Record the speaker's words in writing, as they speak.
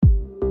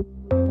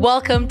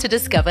Welcome to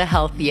Discover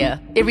Healthier.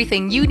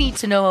 Everything you need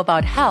to know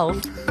about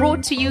health,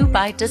 brought to you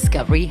by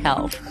Discovery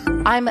Health.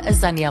 I'm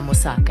Azania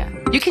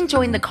Musaka. You can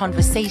join the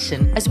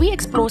conversation as we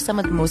explore some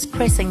of the most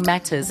pressing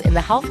matters in the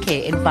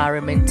healthcare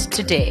environment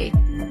today.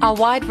 Our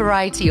wide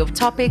variety of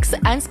topics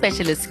and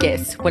specialist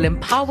guests will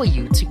empower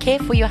you to care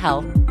for your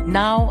health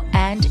now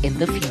and in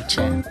the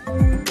future.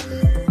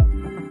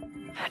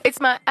 It's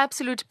my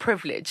absolute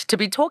privilege to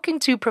be talking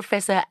to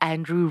Professor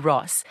Andrew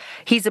Ross.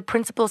 He's a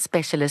principal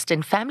specialist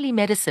in family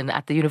medicine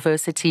at the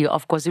University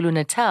of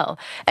KwaZulu-Natal,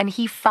 and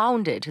he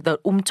founded the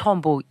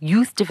Umthombo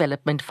Youth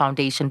Development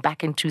Foundation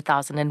back in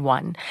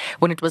 2001,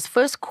 when it was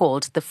first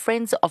called the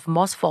Friends of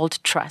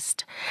Mossveld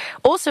Trust.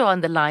 Also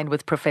on the line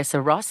with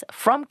Professor Ross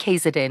from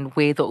KZN,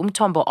 where the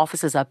Umthombo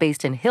offices are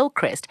based in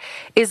Hillcrest,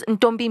 is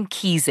Ntombi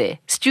Mkhize,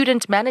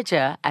 student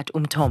manager at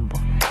Umthombo.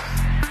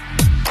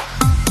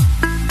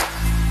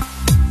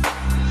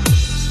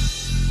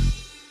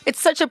 It's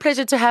such a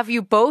pleasure to have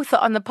you both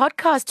on the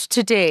podcast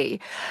today.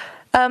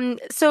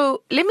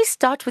 So let me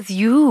start with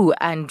you,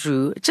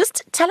 Andrew.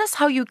 Just tell us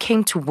how you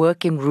came to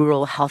work in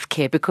rural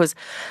healthcare, because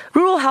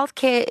rural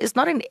healthcare is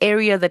not an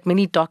area that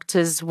many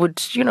doctors would,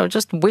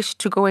 just wish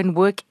to go and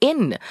work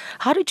in.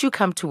 How did you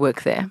come to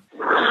work there?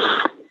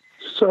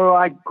 So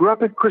I grew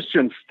up in a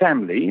Christian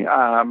family.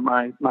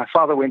 My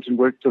father went and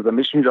worked as a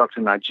missionary doctor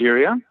in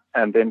Nigeria,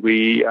 and then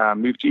we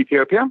moved to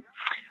Ethiopia.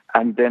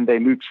 And then they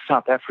moved to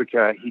South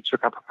Africa. He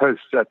took up a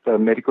post at the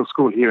medical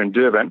school here in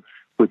Durban,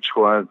 which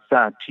was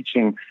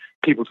teaching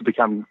people to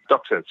become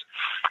doctors.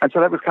 And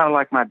so that was kind of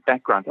like my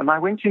background. And I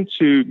went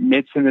into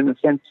medicine in a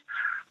sense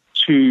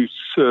to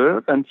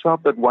serve, and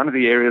felt that one of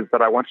the areas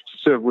that I wanted to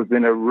serve was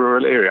in a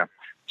rural area.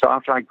 So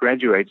after I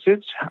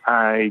graduated,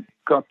 I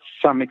got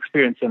some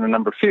experience in a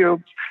number of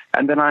fields,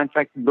 and then I, in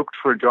fact, looked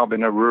for a job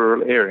in a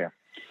rural area.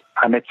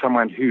 I met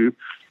someone who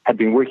had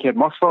been working at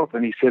Mossveld,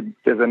 and he said,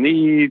 "There's a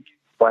need.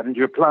 Why didn't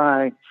you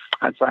apply?"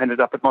 And so I ended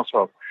up at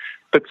Mossveld.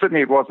 But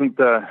certainly it wasn't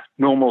the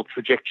normal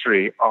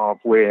trajectory of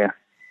where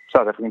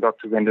South African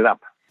doctors ended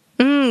up.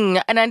 And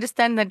I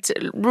understand that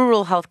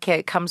rural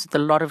healthcare comes with a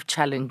lot of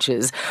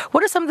challenges.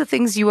 What are some of the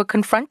things you were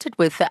confronted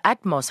with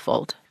at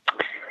Mossveld?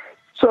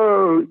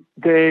 So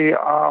there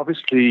are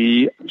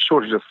obviously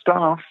shortage of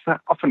staff.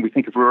 Often we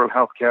think of rural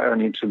healthcare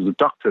only in terms of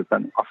doctors,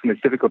 and often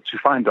it's difficult to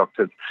find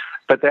doctors.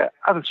 But there are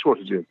other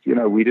shortages.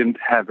 We didn't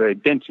have a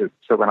dentist.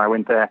 So when I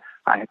went there,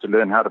 I had to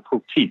learn how to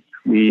pull teeth.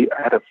 We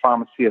had a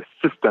pharmacy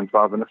assistant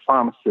rather than a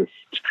pharmacist.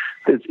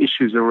 There's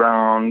issues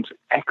around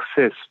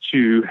access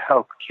to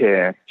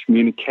healthcare,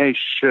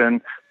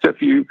 communication. So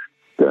if you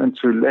go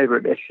into labor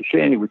at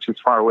eShisheni, which is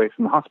far away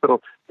from the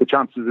hospital, the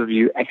chances of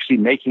you actually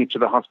making it to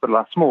the hospital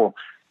are small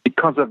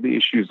because of the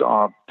issues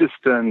of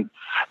distance,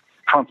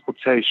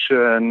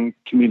 transportation,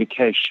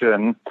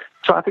 communication.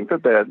 So I think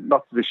that there are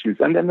lots of issues.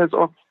 And then there's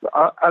also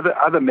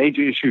other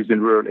major issues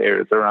in rural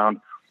areas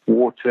around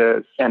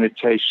water,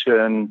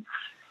 sanitation,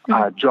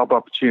 job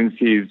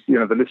opportunities.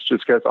 The list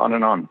just goes on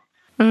and on.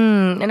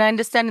 And I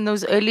understand in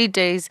those early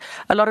days,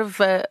 a lot of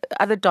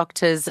other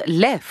doctors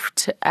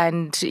left,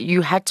 and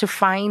you had to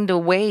find a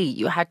way.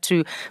 You had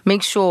to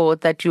make sure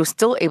that you're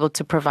still able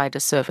to provide a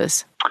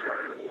service.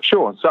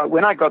 Sure. So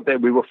when I got there,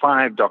 we were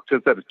 5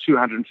 doctors at a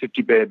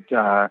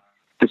 250-bed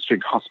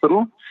district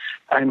hospital.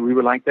 And we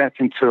were like that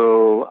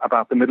until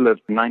about the middle of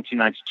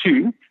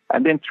 1992.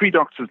 And then 3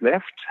 doctors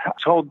left,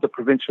 told the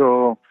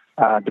provincial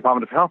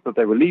Department of Health that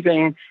they were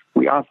leaving.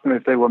 We asked them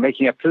if they were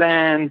making a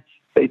plan.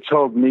 They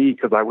told me,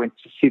 because I went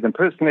to see them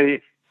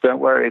personally, "Don't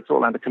worry, it's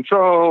all under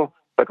control."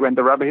 But when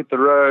the rubber hit the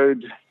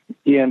road,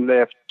 Ian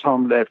left,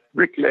 Tom left,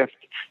 Rick left,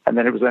 and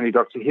then it was only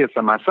Dr. Hirst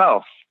and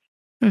myself.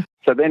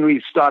 So then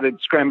we started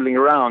scrambling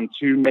around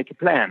to make a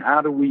plan.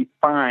 How do we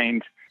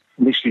find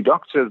initially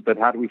doctors, but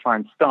how do we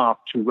find staff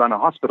to run a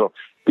hospital?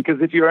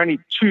 Because if you're only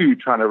 2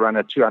 trying to run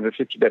a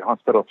 250-bed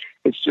hospital,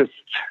 it's just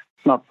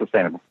not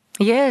sustainable.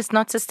 Yes,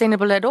 not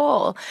sustainable at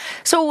all.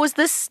 So was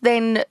this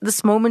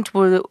moment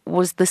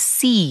was the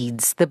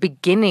seeds, the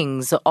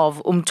beginnings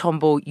of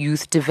Umthombo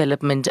Youth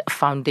Development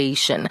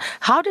Foundation?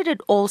 How did it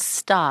all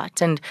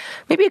start? And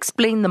maybe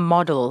explain the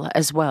model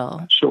as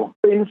well. Sure.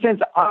 In a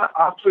sense,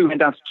 after we went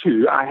down to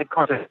 2, I had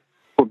contact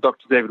with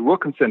Dr. David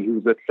Wilkinson, who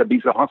was at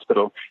Sabisa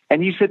Hospital,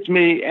 and he said to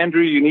me,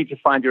 "Andrew, you need to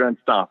find your own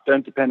staff.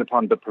 Don't depend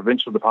upon the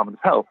provincial Department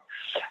of Health.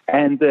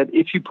 And that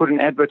if you put an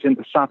advert in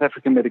the South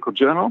African Medical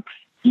Journal,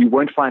 you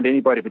won't find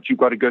anybody, but you've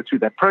got to go through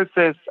that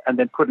process, and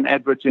then put an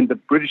advert in the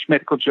British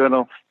Medical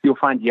Journal. You'll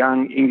find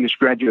young English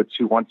graduates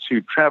who want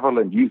to travel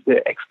and use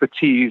their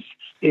expertise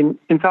in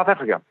South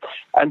Africa."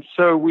 And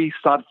so we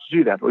started to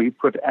do that. We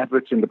put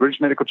adverts in the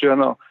British Medical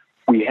Journal.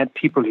 We had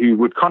people who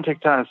would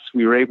contact us.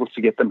 We were able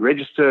to get them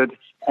registered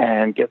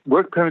and get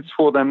work permits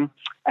for them,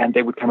 and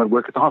they would come and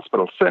work at the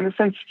hospital. So in a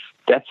sense,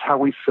 that's how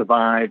we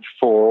survived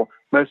for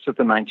most of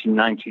the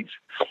 1990s.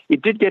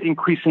 It did get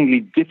increasingly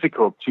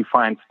difficult to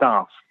find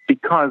staff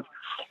because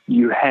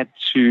you had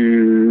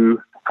to,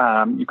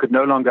 you could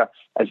no longer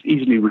as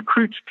easily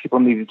recruit. People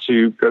needed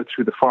to go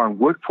through the foreign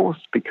workforce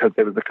because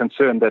there was a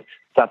concern that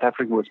South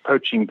Africa was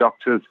poaching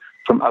doctors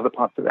from other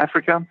parts of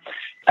Africa.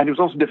 And it was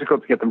also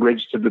difficult to get them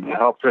registered with the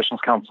Health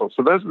Professionals Council.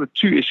 So those are the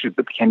two issues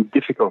that became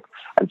difficult.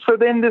 And so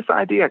then this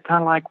idea,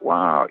 kind of like,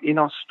 wow, in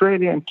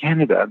Australia and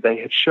Canada, they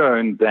have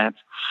shown that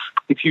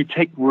if you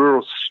take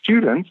rural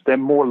students, they're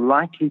more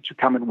likely to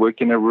come and work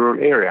in a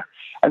rural area.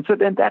 And so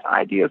then that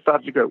idea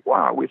started to go,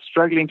 wow, we're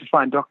struggling to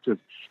find doctors.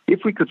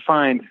 If we could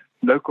find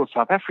local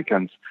South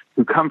Africans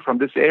who come from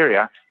this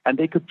area and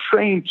they could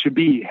train to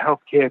be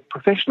healthcare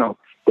professionals,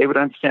 they would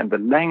understand the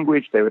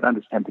language, they would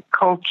understand the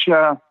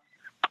culture.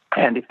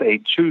 And if they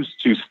choose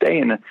to stay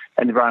in an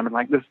environment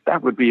like this,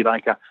 that would be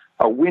like a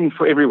win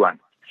for everyone.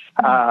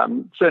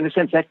 So in a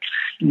sense, that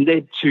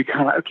led to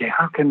kind of, okay,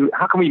 how can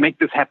we make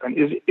this happen?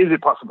 Is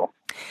it possible?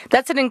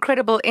 That's an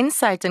incredible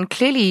insight, and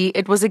clearly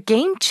it was a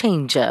game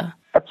changer.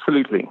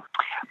 Absolutely.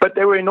 But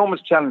there were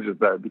enormous challenges,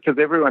 though, because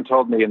everyone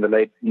told me in the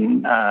late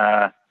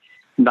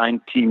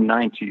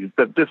 1990s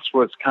that this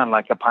was kind of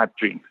like a pipe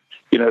dream.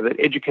 You know, that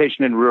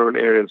education in rural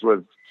areas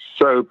was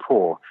so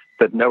poor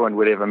that no one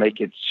would ever make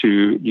it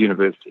to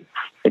university.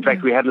 In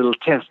fact, we had a little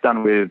test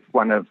done with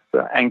one of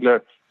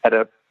Anglo, had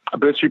a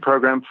bursary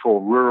program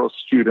for rural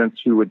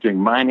students who were doing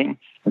mining.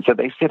 And so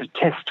they set a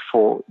test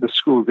for the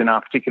schools in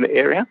our particular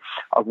area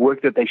of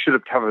work that they should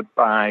have covered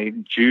by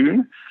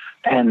June.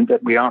 And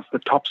that we asked the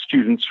top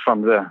students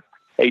from the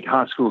 8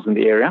 high schools in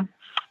the area.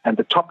 And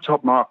the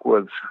top mark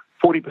was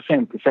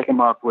 40%. The second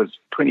mark was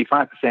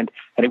 25%. And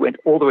it went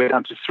all the way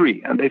down to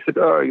 3. And they said,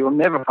 oh, you'll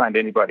never find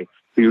anybody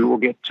who will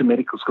get to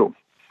medical school.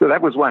 So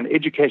that was one.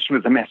 Education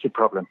was a massive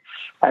problem.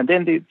 And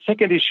then the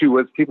second issue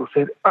was people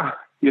said,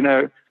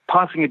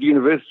 passing at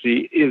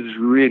university is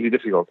really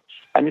difficult.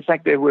 And in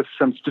fact, there were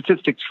some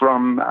statistics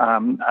from,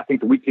 I think,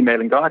 the Weekly Mail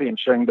and Guardian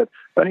showing that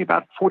only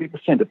about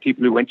 40% of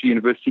people who went to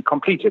university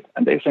completed.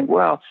 And they're saying,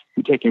 well,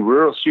 you're taking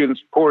rural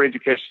students, poor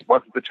education,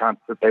 what's the chance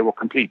that they will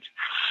complete?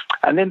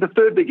 And then the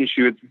third big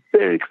issue is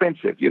very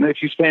expensive. You know,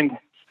 if you spend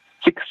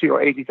 60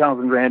 or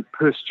 80,000 rand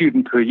per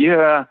student per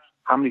year,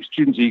 how many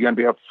students are you going to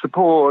be able to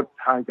support?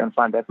 How are you going to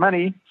find that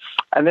money?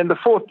 And then the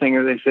fourth thing,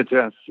 as they said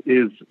to us,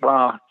 is,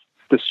 well,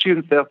 the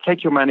students, they'll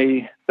take your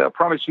money, they'll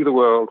promise you the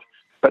world,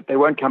 but they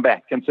won't come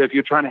back. And so if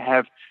you're trying to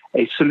have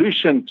a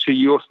solution to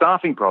your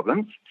staffing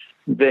problems,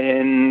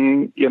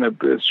 then, you know,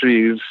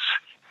 bursaries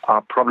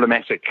are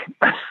problematic.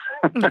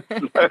 Those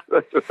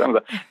are some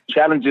of the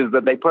challenges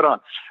that they put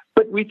on.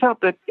 But we felt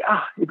that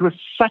it was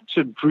such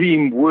a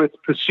dream worth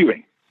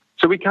pursuing.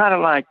 So we kind of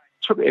like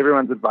took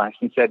everyone's advice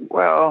and said,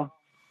 well,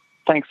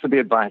 thanks for the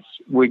advice.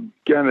 We're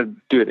going to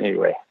do it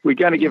anyway. We're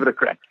going to give it a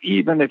crack,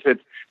 even if it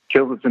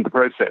kills us in the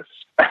process.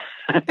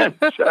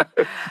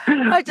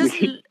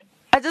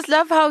 I just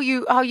love how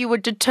you were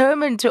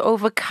determined to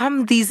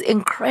overcome these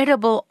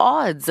incredible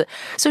odds.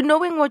 So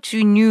knowing what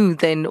you knew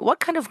then, what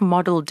kind of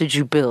model did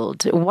you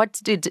build?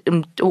 What did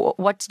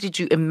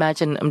you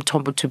imagine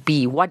Umthombo to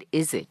be? What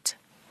is it?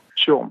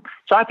 Sure.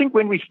 So I think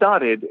when we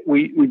started,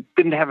 we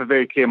didn't have a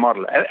very clear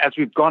model. As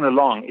we've gone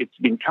along, it's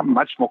become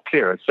much more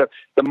clearer. So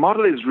the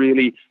model is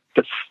really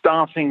the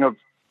staffing of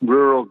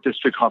rural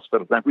district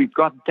hospitals. And we've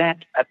got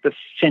that at the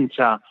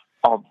center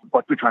of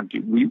what we're trying to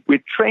do.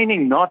 We're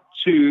training not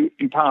to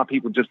empower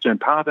people just to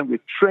empower them. We're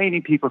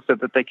training people so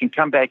that they can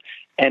come back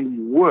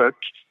and work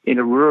in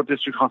a rural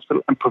district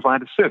hospital and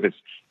provide a service.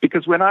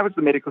 Because when I was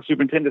the medical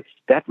superintendent,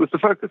 that was the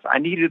focus. I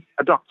needed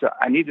a doctor,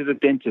 I needed a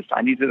dentist,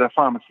 I needed a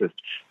pharmacist.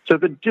 So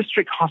the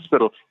district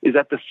hospital is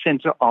at the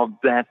center of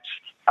that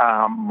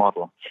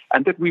model.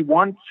 And that we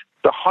want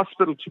the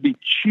hospital to be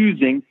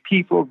choosing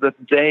people that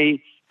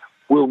they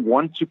will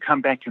want to come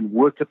back and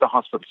work at the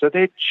hospital. So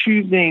they're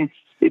choosing.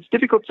 It's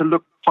difficult to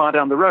look far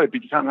down the road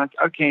because I'm like,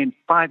 okay, in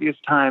 5 years'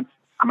 time,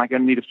 am I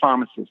going to need a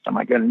pharmacist? Am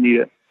I going to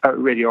need a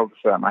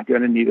radiographer? Am I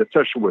going to need a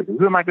social worker?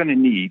 Who am I going to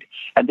need?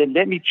 And then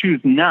let me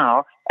choose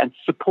now and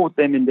support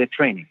them in their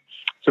training.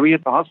 So we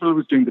at the hospital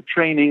was doing the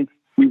training.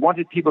 We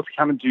wanted people to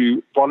come and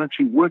do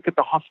voluntary work at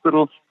the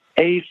hospital,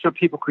 so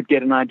people could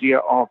get an idea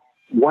of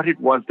what it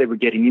was they were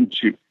getting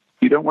into.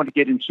 You don't want to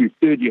get into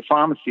third-year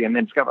pharmacy and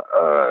then discover,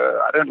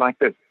 I don't like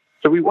this.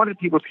 So we wanted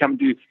people to come and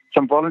do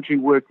some voluntary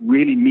work,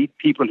 really meet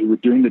people who were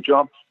doing the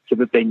job so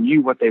that they knew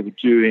what they were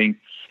doing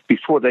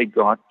before they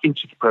got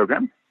into the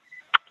program.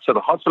 So the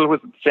hospital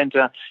was at the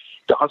center.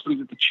 The hospital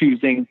was at the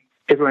choosing.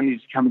 Everyone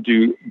needs to come and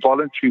do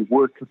voluntary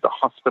work at the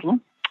hospital,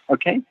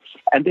 okay?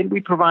 And then we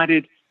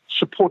provided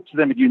support to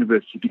them at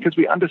university because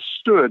we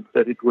understood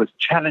that it was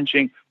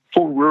challenging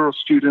for rural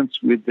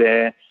students with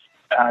their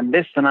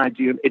less than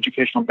ideal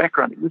educational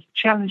background. It was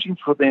challenging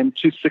for them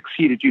to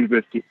succeed at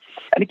university.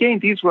 And again,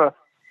 these were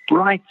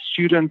bright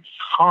students,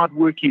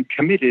 hardworking,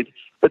 committed,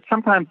 but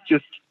sometimes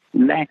just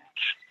lacked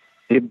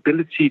the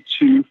ability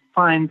to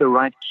find the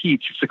right key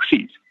to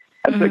succeed.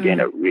 And so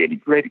again, a really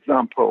great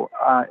example,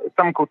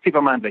 someone called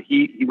Tivo Mandla,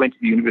 he went to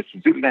the University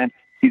of Zululand.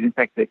 He's in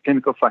fact a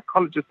clinical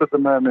psychologist at the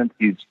moment.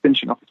 He's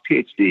finishing off his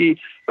PhD.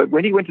 But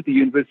when he went to the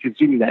University of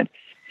Zululand,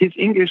 his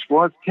English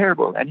was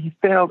terrible and he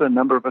failed a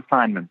number of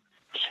assignments.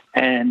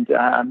 And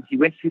he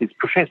went to his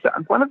professor.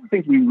 And one of the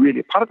things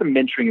part of the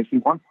mentoring is we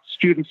want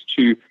students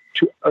to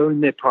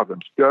own their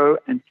problems. Go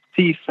and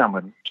see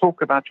someone,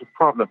 talk about your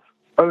problem,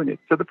 own it.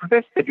 So the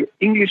professor said, your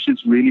English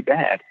is really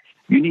bad.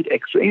 You need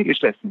extra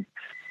English lessons.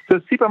 So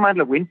Sipho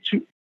Mandla went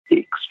to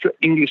extra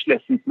English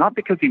lessons, not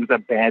because he was a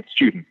bad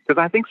student,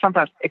 because I think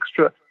sometimes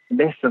extra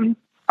lessons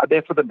are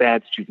there for the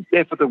bad students,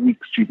 there for the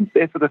weak students,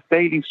 there for the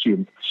failing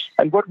students.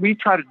 And what we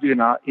try to do in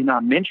our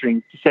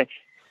mentoring to say,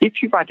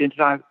 if you've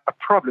identified a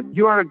problem,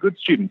 you are a good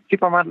student.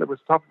 Sipho Mandla was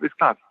top of his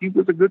class. He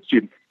was a good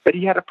student, but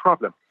he had a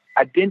problem.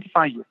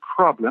 Identify your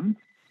problem,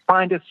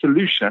 find a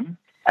solution,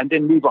 and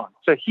then move on.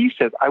 So he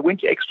says, I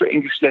went to extra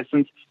English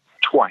lessons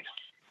twice,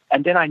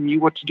 and then I knew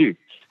what to do.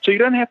 So you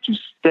don't have to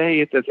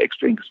stay at those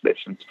extra English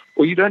lessons,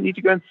 or you don't need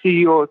to go and see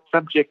your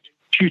subject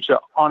tutor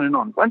on and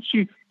on. Once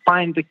you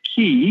find the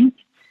key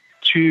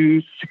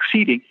to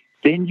succeeding,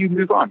 then you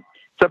move on.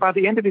 So by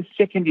the end of his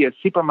second year,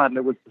 Sipho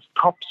Mandla was the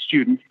top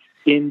student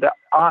in the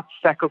arts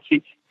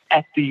faculty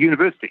at the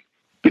university.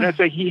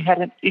 So he had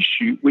an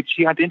issue which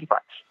he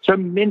identified. So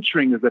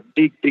mentoring is a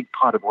big, big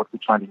part of what we're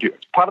trying to do.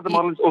 Part of the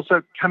model is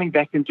also coming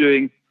back and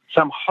doing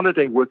some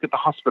holiday work at the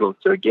hospital.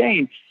 So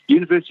again,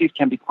 universities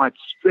can be quite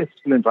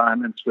stressful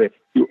environments where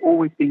you're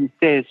always being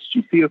assessed.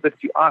 You feel that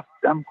if you ask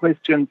some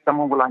questions,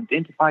 someone will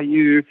identify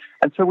you.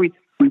 And so we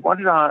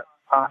wanted our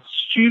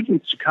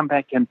students to come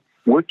back and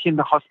work in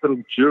the hospital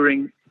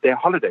during their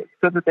holidays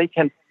so that they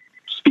can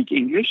speak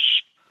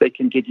English, they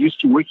can get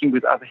used to working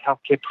with other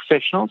healthcare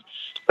professionals.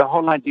 The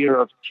whole idea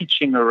of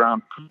teaching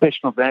around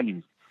professional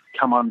values,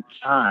 come on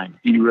time,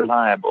 be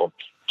reliable,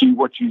 do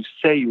what you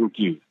say you'll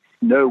do,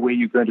 know where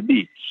you're going to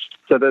be.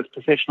 So those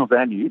professional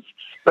values,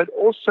 but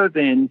also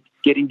then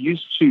getting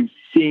used to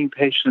seeing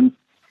patients,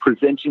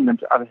 presenting them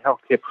to other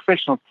healthcare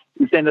professionals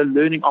is then a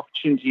learning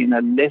opportunity in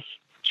a less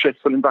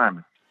stressful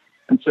environment.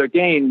 And so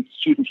again,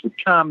 students would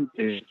come,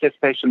 assess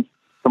patients.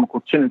 Someone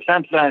called Tina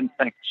Tlantla, in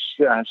fact,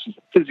 she's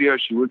a physio,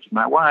 she works with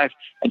my wife,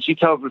 and she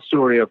tells the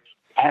story of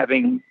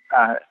having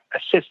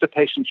assessed a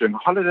patient during the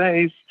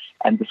holidays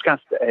and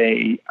discussed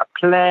a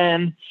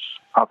plan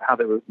of how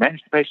they would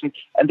manage the patient.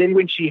 And then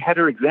when she had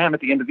her exam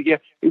at the end of the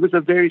year, it was a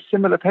very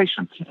similar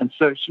patient. And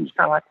so she was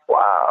kind of like,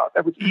 wow,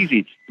 that was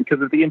easy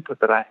because of the input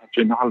that I had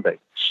during the holiday.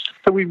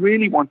 So we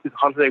really wanted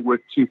holiday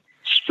work to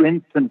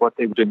strengthen what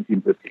they were doing at the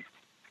university.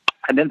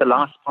 And then the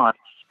last part,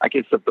 I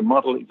guess, of the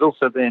model is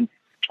also then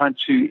trying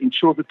to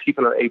ensure that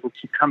people are able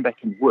to come back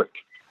and work,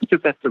 because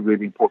that's a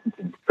really important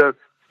thing. So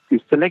you're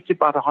selected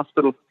by the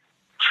hospital,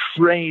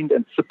 trained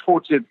and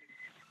supported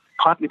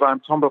partly by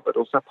Umthombo, but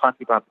also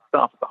partly by the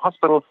staff at the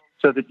hospital,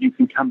 so that you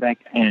can come back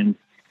and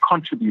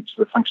contribute to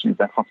the functioning of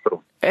that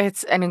hospital.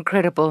 It's an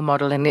incredible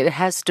model, and it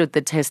has stood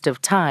the test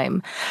of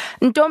time.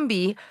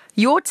 Ntombi,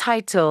 your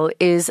title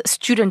is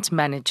student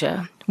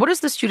manager. What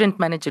does the student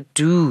manager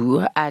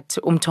do at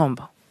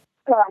Umthombo?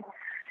 Right.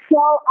 So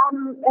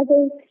as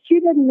a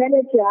student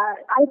manager,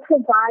 I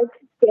provide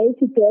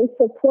day-to-day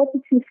support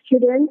to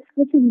students,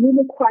 which is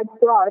really quite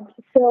broad.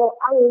 So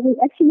we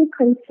actually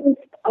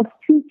consist of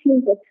two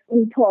teams at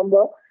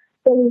Umthombo.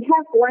 So we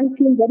have one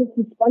team that is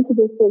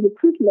responsible for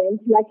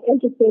recruitment, like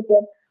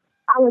educated.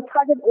 Our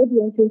target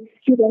audience is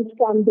students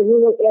from the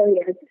rural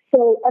areas.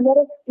 So a lot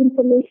of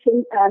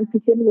information and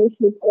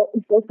dissemination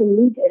is also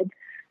needed.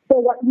 So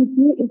what we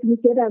do is we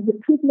get a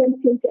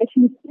recruitment team to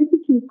actually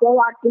physically go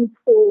out in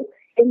school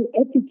and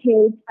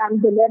educate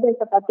the learners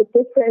about the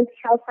different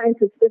health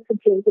sciences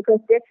disciplines,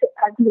 because that's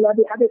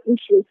the other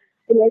issue.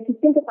 If you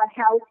think about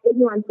health,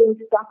 everyone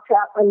thinks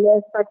doctor or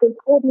nurse, but there's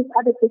all these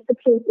other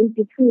disciplines in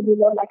between,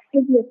 like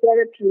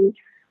physiotherapy,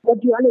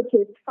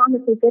 audiologists,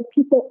 pharmacists that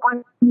people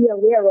aren't really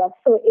aware of.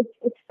 So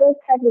it's first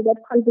having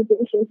that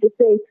conversation to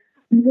say,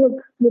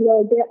 look,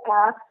 there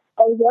are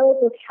a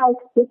wealth of health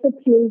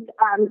disciplines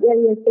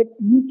areas that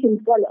you can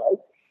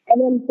follow. And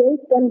then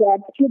based on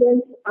that,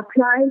 students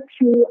apply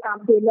to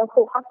the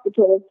local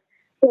hospitals.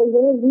 So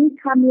where we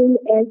come in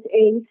as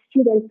a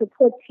student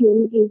support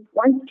team is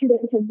once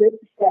students have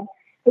registered,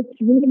 it's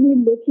really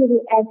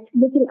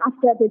looking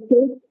after the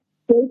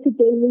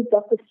day-to-day needs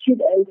of the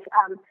students.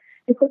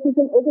 Because as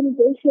an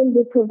organization,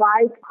 we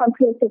provide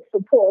comprehensive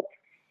support.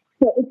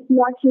 So it's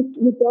not just,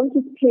 we don't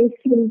just pay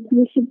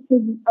tuition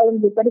fees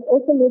only, but it's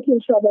also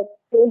making sure that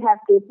they have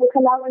their book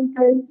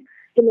allowances,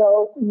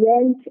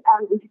 rent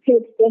is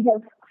paid, they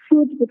have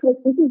food, because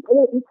this is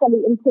all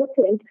equally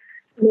important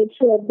to make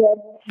sure that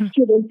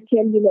students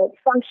can,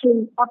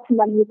 function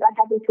optimally without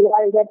having to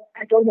worry that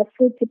I don't have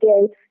food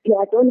today,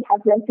 I don't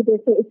have rent today.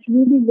 So it's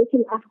really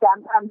looking after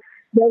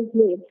those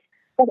needs.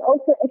 But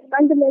also a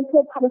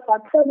fundamental part of our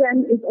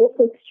program is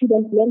also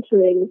student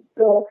mentoring.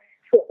 So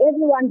for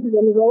everyone who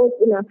enrolls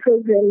in our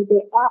program,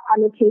 they are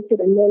allocated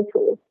a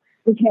mentor.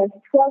 We have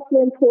 12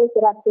 mentors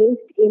that are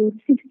based in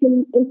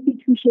 16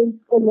 institutions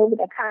all over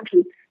the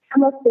country.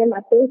 Some of them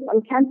are based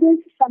on campus,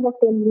 some of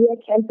them near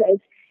campus.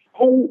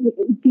 And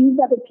these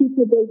are the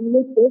people that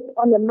live with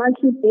on a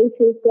monthly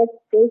basis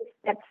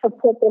that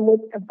support them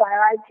with a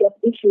variety of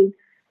issues.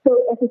 So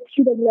as a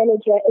student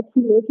manager, it's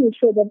making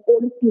sure that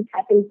all of these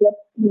happens, that,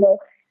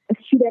 a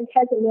student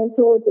has a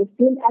mentor, they've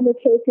been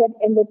allocated,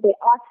 and that they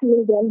are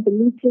seeing them, the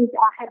meetings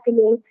are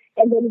happening,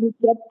 and then we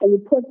get a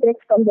report back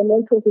from the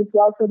mentors as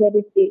well, so that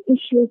if there are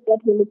issues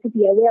that we need to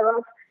be aware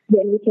of,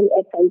 then we can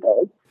act on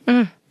those.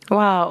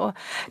 Wow.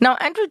 Now,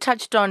 Andrew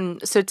touched on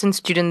certain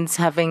students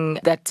having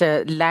that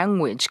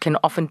language can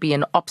often be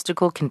an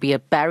obstacle, can be a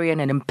barrier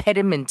and an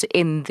impediment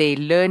in their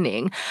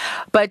learning.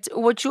 But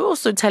what you're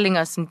also telling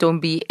us,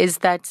 Ntombi, is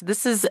that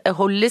this is a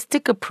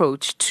holistic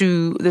approach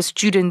to the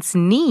students'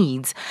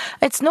 needs.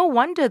 It's no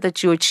wonder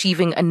that you're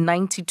achieving a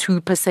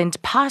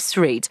 92% pass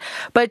rate.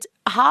 But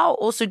how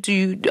also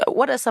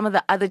what are some of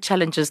the other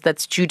challenges that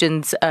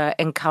students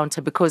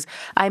encounter? Because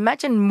I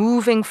imagine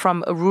moving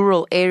from a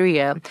rural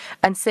area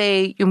and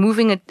say you're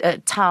moving a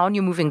town,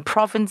 you're moving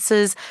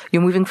provinces,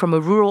 you're moving from a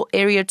rural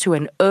area to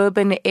an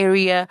urban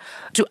area.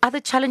 Do other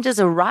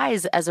challenges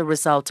arise as a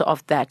result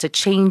of that, a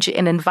change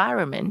in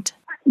environment?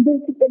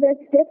 There's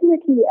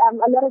definitely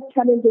a lot of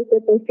challenges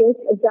that they face,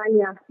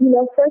 Azania.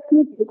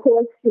 Firstly,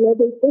 because, there's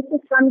this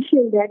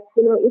assumption that,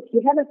 if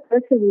you have a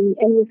bursary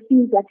and your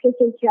fees are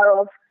taken care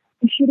of,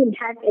 you shouldn't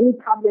have any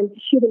problems,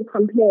 you shouldn't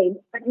complain.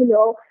 But,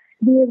 the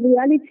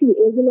reality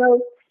is,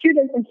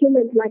 students and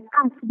humans like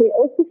us, they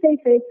also face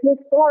a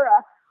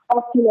plethora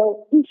of,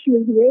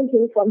 issues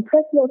ranging from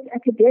personal to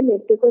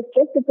academic, because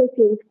just because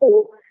you're in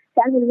school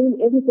doesn't mean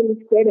everything is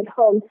great at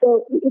home.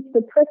 So it's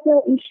the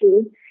personal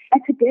issues,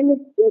 academic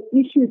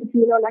issues,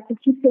 like if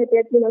you said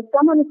that,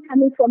 someone is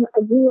coming from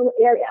a rural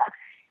area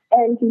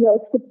and,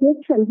 it's a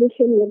big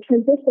transition. You're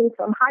transitioning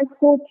from high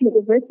school to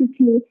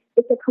university.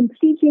 It's a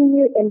completely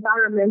new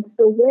environment.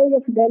 The way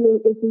of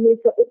learning is new.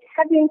 So it's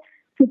having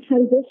to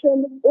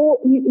transition, or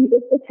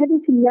it's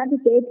having to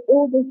navigate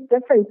all these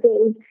different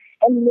things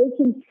and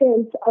making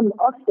sense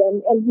of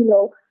them. And,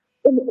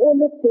 in all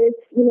of this,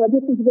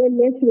 this is where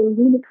mentoring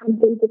really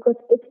comes in, because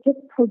it's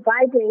just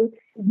providing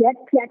that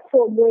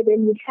platform where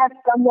then you have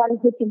someone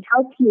who can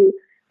help you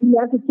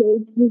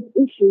navigate this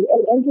issue.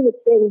 And Andrew was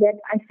saying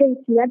that I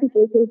think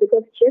navigating,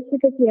 because just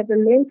because you have a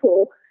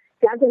mentor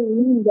doesn't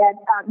mean that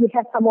you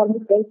have someone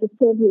who's going to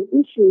solve your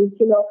issues,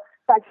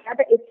 but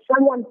rather it's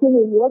someone who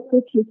will work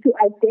with you to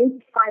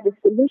identify the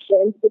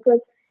solutions,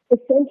 because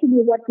essentially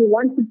what we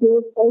want to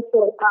do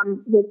also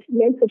with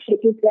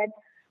mentorship is that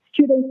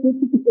students need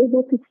to be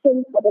able to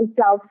think for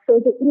themselves. So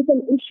there is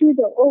an issue,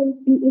 there will always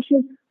be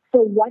issues.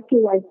 So what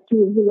do I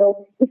do?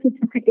 If it's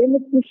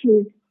academic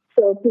issues,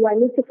 so do I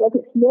need to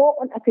focus more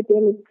on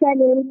academic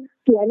planning?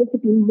 Do I need to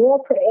be more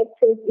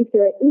proactive if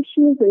there are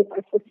issues or if I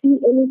foresee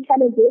any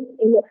challenges?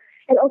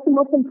 And also,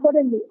 most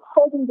importantly,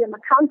 holding them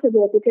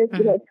accountable, because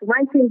it's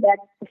one thing that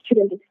a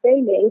student is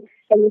failing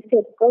and you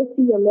said, go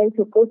see your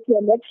mentor, go see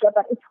your lecturer,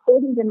 but it's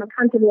holding them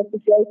accountable to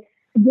say,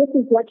 this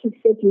is what you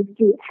said you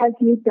do. Have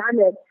you done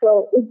it?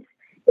 So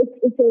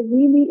it's a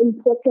really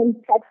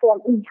important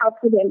platform in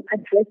helping them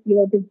address,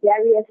 the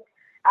various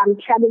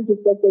challenges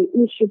that they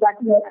issue. But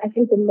I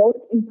think the most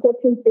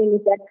important thing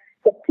is that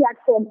the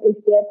platform is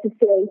there to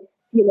say,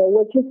 we're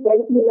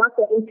not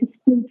going to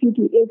spoon feed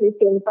you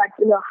everything, but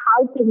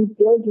how can we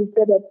build you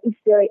so that if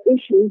there are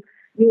issues,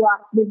 you are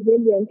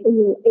resilient and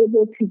you're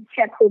able to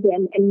tackle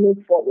them and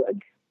move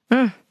forward.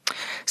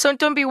 So,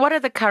 Ntombi, what are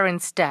the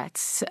current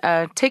stats?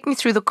 Take me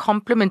through the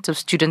complement of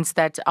students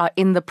that are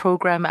in the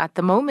program at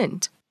the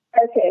moment.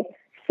 Okay.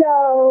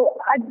 So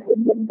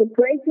the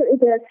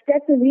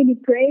stats are really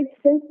great.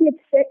 Since the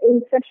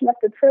inception of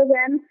the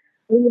program,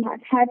 we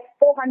have had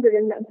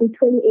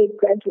 428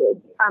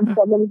 graduates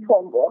from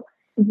Umthombo,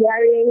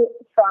 varying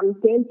from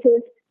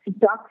dentists to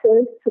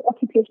doctors to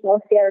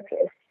occupational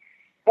therapists.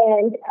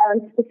 And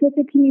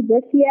specifically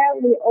this year,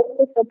 we're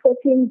also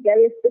supporting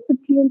various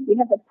disciplines. We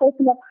have a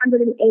total of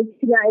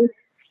 189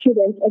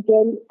 students,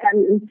 again,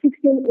 in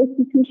 16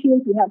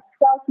 institutions. We have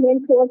 12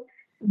 mentors,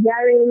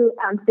 varying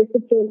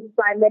disciplines,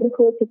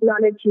 biomedical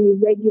technology,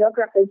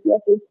 radiographers,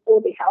 nurses,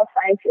 all the health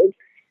sciences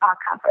are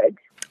covered.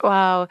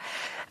 Wow.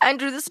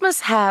 Andrew, this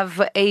must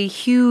have a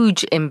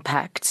huge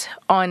impact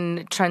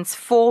on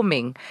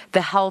transforming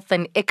the health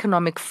and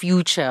economic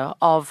future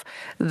of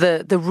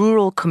the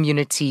rural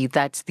community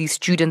that these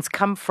students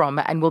come from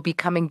and will be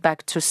coming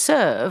back to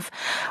serve.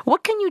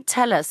 What can you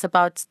tell us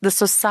about the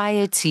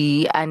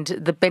society and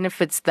the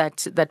benefits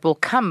that will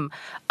come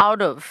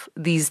out of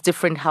these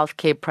different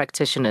healthcare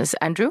practitioners?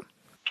 Andrew?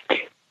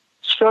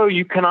 So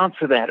you can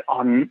answer that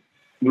on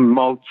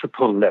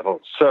multiple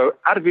levels. So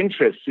out of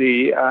interest,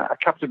 a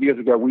couple of years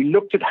ago, we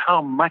looked at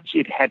how much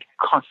it had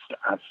cost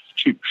us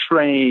to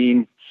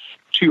train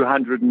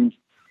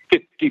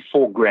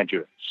 254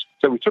 graduates.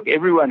 So we took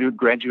everyone who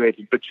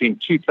graduated between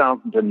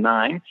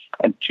 2009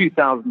 and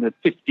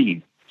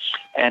 2015.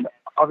 And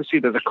obviously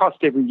there's a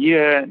cost every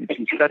year. And if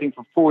you're studying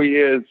for 4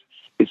 years,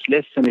 it's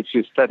less than if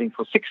you're studying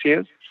for 6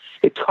 years.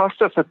 It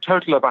cost us a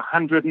total of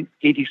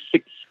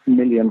 186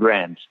 million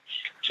rand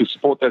to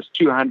support those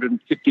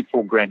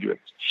 254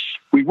 graduates.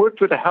 We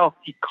worked with a health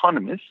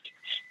economist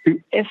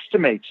who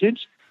estimated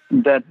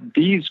that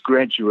these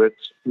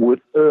graduates would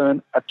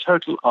earn a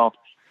total of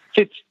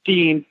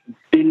 15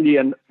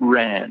 billion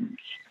rand.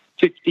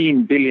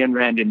 15 billion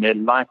rand in their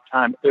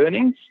lifetime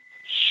earnings,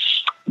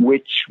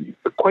 which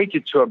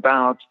equated to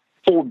about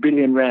 4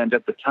 billion rand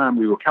at the time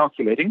we were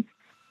calculating,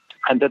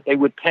 and that they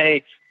would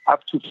pay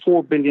up to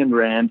 4 billion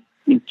rand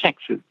in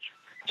taxes.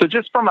 So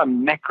just from a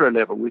macro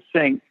level, we're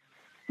saying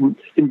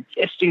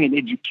investing in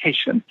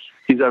education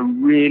is a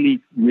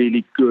really,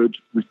 really good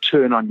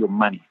return on your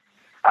money.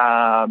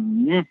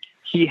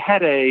 He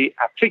had a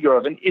figure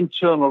of an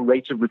internal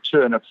rate of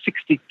return of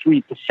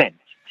 63%.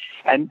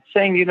 And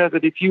saying,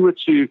 that if you were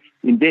to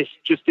invest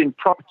just in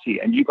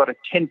property and you got a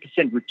 10%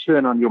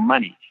 return on your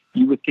money,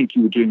 you would think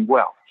you were doing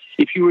well.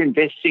 If you were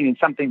investing in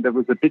something that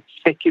was a bit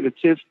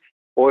speculative,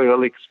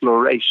 oil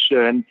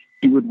exploration,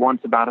 you would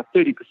want about a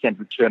 30%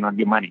 return on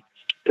your money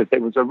because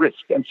there was a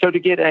risk. And so to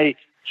get a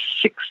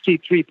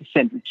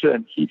 63%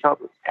 return, he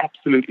felt was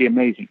absolutely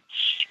amazing.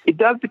 It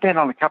does depend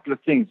on a couple of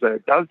things, though.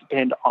 It does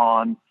depend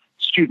on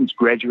students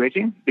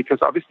graduating, because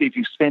obviously if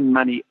you spend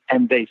money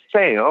and they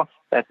fail,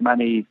 that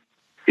money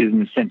is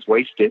in a sense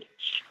wasted.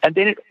 And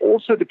then it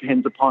also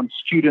depends upon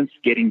students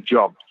getting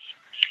jobs.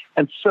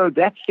 And so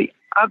that's the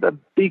other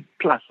big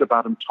plus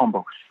about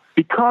Umthombo.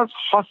 Because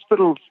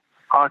hospitals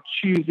are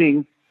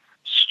choosing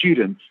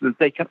students that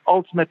they can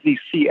ultimately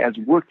see as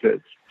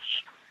workers,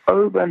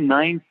 over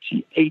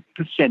 98%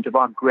 of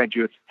our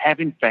graduates have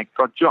in fact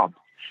got jobs.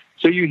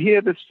 So you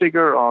hear this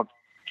figure of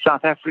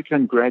South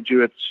African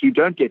graduates who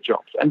don't get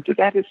jobs. And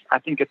that is, I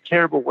think, a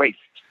terrible waste.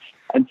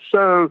 And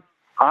so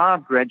our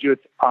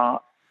graduates are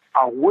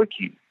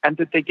working, and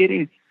that they're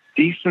getting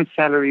decent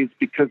salaries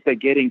because they're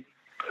getting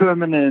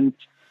permanent,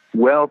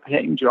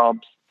 well-paying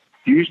jobs,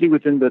 usually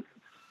within the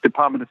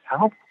Department of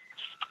Health.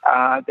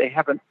 They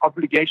have an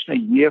obligation, a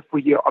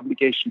year-for-year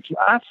obligation to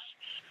us.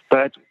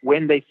 But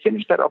when they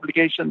finish that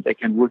obligation, they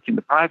can work in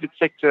the private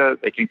sector,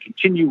 they can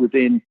continue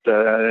within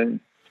the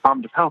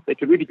Department of Health, they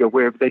can really go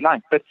wherever they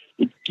like. But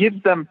it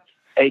gives them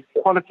a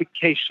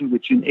qualification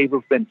which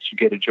enables them to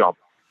get a job.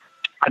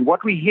 And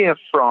what we hear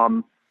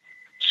from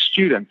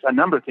students, a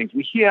number of things.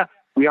 We hear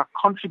we are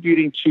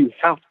contributing to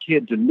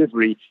healthcare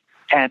delivery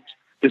at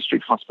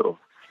district hospitals.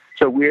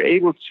 So we're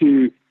able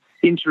to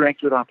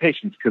interact with our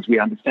patients because we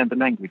understand the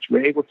language.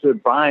 We're able to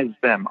advise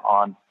them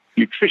on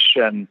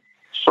nutrition.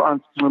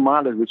 Frans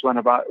Mumalo, who's one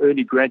of our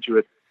early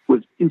graduates,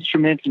 was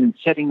instrumental in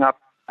setting up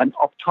an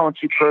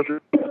optometry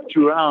program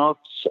throughout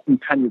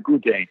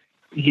Mkhanyagude.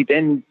 He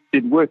then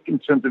did work in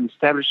terms of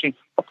establishing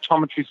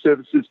optometry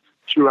services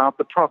throughout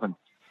the province.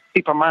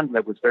 Sipa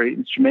Mandla was very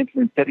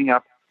instrumental in setting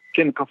up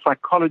clinical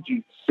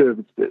psychology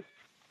services.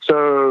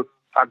 So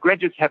our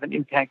graduates have an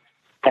impact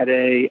at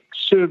a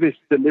service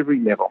delivery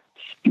level.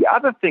 The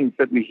other things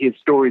that we hear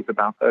stories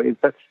about, though, is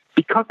that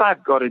because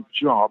I've got a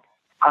job,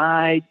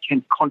 I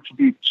can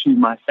contribute to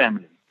my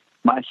family.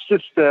 My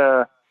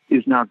sister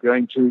is now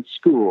going to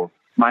school.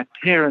 My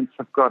parents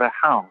have got a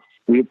house.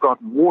 We've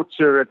got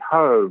water at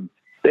home.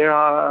 There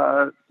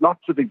are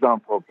lots of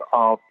examples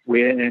of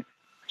where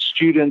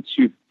students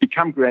who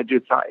become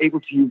graduates are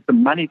able to use the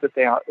money that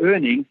they are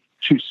earning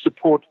to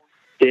support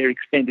their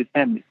extended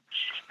family.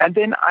 And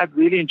then I've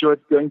really enjoyed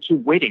going to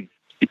weddings,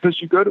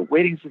 because you go to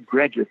weddings of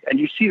graduates and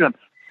you see them.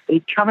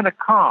 They come in a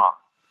car.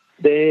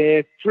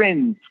 Their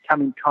friends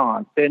come in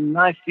cars. They're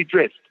nicely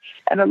dressed.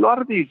 And a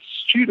lot of these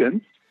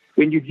students,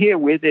 when you hear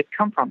where they've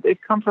come from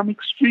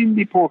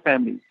extremely poor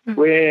families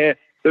where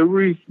the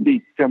roof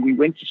leaked and we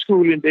went to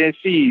school in bare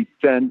feet,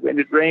 and when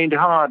it rained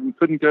hard, we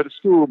couldn't go to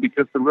school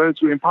because the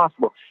roads were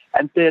impassable.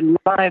 And their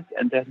lives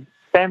and their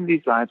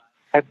families' lives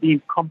have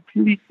been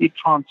completely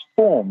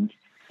transformed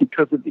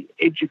because of the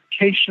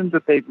education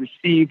that they've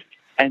received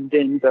and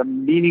then the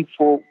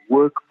meaningful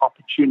work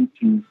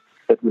opportunities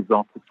that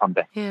resulted from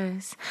that.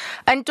 Yes.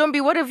 And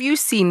Ntombi, what have you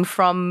seen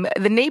from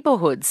the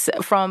neighborhoods,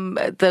 from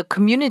the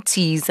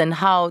communities, and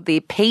how the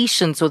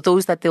patients or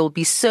those that they'll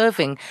be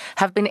serving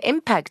have been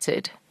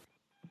impacted?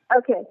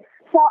 Okay.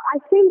 So I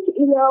think,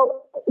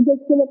 there's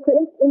been a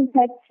great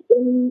impact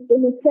in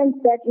the sense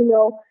that,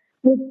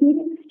 with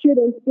these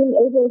students being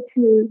able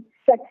to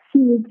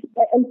succeed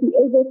and be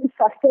able to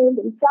sustain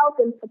themselves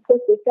and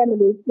support their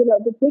families,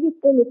 the biggest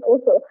thing is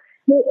also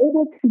they're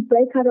able to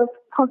break out of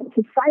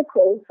poverty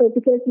cycles. So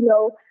because,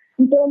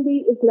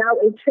 Ntombi is now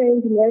a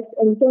trained nurse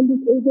and Ntombi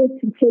is able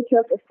to take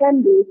care of the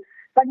family.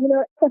 But,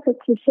 it's such a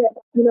cliche.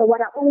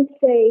 What I always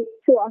say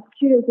to our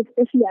students,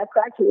 especially our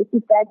graduates,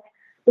 is that,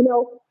 in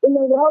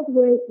a world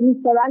where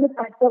we're surrounded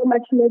by so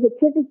much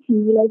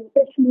negativity,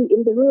 especially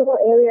in the rural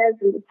areas,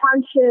 in the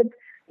township,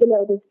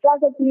 there's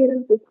drug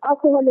abuse, there's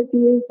alcohol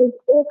abuse, there's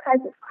all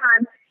kinds of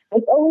crime.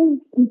 It's always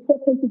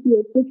important to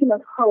be a beacon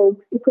of hope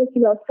because,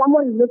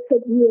 someone looks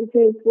at you and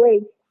says,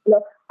 wait,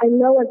 I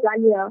know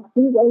Azania,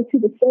 we went to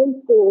the same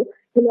school,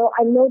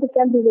 I know the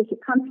family where she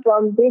comes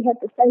from, they had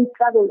the same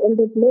struggle and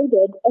they've made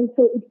it. And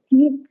so it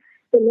gives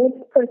the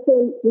next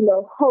person,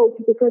 hope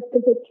because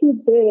there's a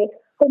kid there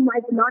who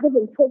might not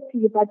even talk to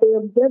you, but they're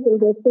observing,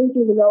 they're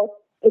thinking,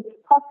 it's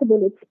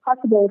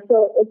possible.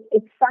 So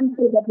it's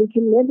something that we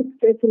can never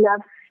stress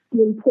enough,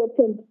 the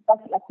importance of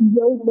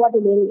role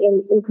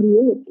modeling in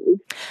communities.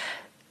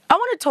 I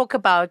want to talk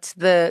about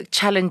the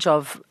challenge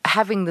of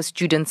having the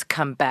students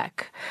come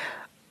back.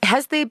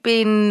 Has there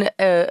been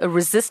a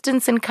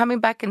resistance in coming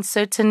back with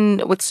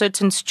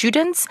certain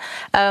students?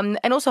 And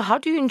also, how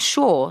do you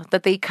ensure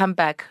that they come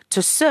back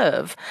to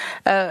serve?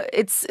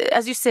 It's,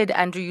 as you said,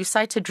 Andrew, you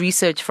cited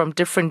research from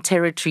different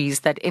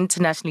territories that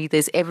internationally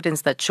there's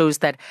evidence that shows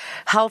that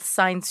health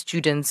science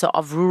students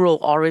of rural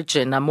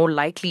origin are more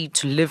likely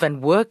to live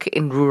and work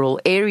in rural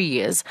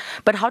areas.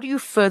 But how do you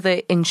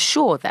further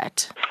ensure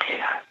that?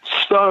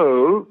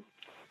 So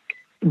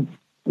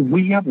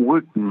we have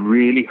worked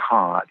really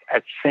hard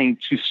at saying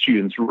to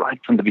students right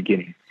from the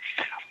beginning,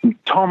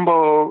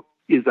 Umthombo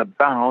is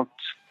about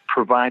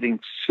providing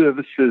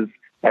services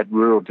at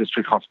rural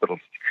district hospitals,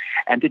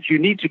 and that you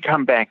need to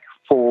come back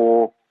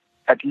for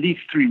at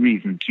least 3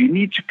 reasons. You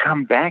need to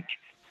come back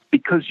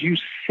because you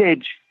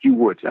said you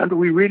would. And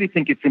we really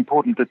think it's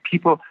important that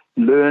people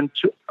learn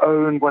to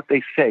own what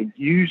they say.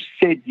 You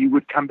said you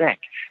would come back.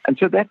 And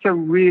so that's a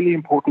really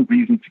important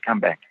reason to come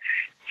back.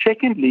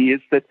 Secondly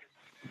is that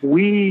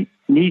we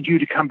need you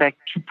to come back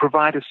to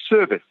provide a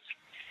service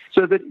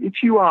so that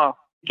if you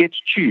get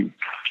tubed,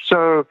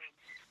 so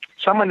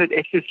someone at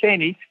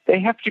Ekuseni, they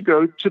have to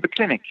go to the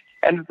clinic.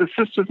 And if the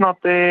sister's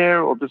not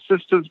there or the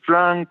sister's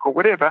drunk or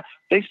whatever,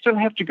 they still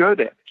have to go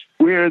there.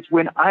 Whereas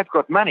when I've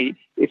got money,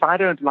 if I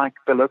don't like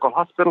the local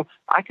hospital,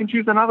 I can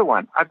choose another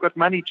one. I've got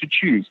money to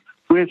choose.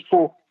 Whereas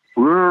for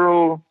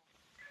rural,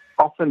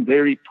 often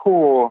very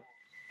poor,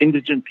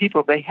 indigent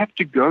people, they have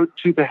to go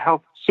to the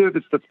health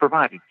service that's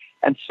provided.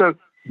 And so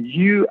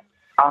you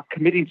are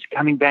committing to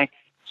coming back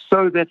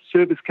so that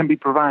service can be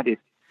provided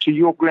to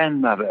your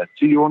grandmother,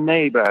 to your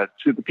neighbor,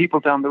 to the people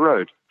down the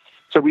road.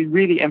 So we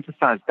really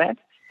emphasize that.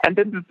 And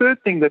then the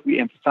third thing that we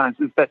emphasize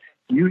is that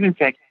you, in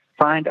fact,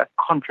 find a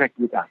contract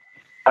with us,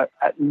 a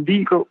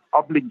legal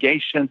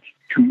obligation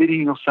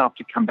committing yourself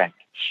to come back.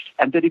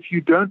 And that if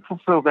you don't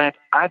fulfill that,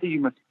 either you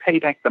must pay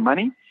back the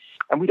money,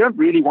 and we don't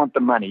really want the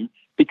money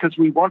because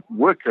we want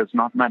workers,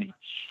 not money.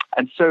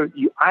 And so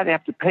you either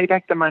have to pay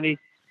back the money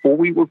or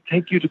we will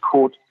take you to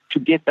court to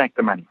get back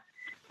the money.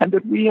 And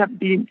that we have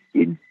been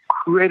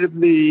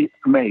incredibly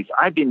amazed.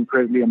 I've been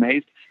incredibly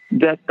amazed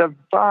that the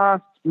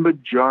vast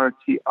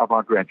majority of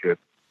our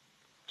graduates,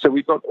 so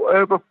we've got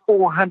over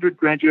 400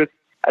 graduates,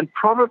 and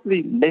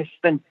probably less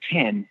than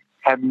 10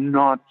 have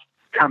not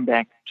come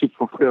back to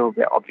fulfill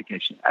their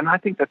obligation. And I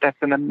think that that's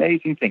an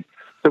amazing thing.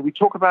 So we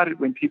talk about it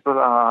when people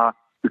are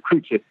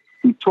recruited.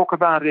 We talk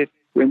about it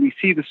when we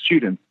see the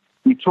students.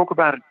 We talk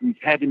about it. We've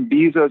had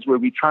imbizos where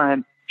we try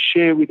and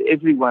share with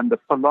everyone the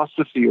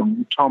philosophy of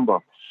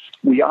Umthombo.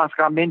 We ask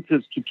our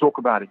mentors to talk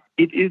about it.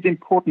 It is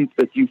important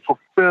that you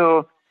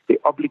fulfill the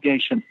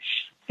obligation.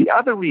 The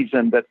other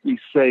reason that we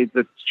say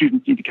that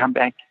students need to come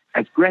back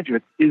as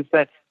graduates is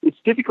that it's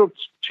difficult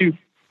to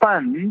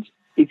fund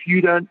if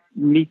you don't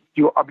meet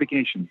your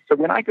obligations. So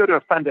when I go to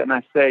a funder and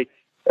I say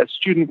a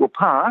student will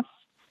pass,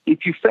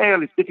 if you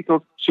fail, it's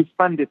difficult to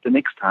fund it the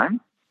next time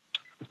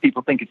because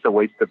people think it's a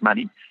waste of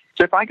money.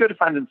 So if I go to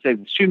fund and say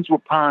the students will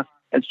pass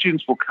and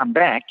students will come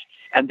back,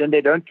 and then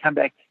they don't come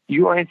back,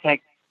 you are in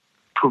fact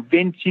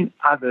preventing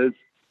others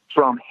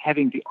from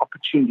having the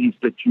opportunities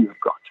that you have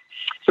got.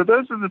 So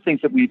those are the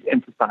things that we've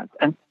emphasized.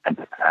 And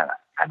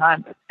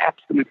I'm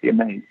absolutely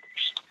amazed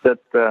that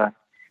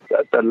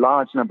the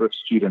large number of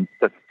students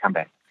that have come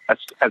back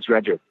as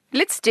graduates.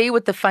 Let's stay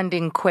with the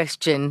funding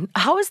question.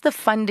 How is the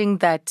funding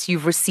that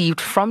you've received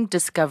from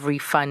Discovery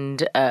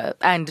Fund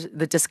and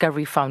the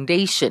Discovery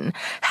Foundation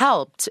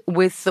helped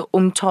with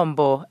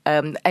Umthombo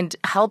and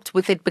helped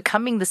with it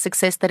becoming the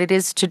success that it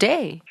is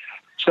today?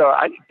 So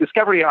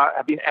Discovery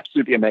have been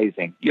absolutely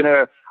amazing. You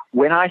know,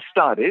 when I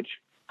started,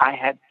 I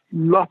had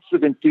lots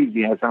of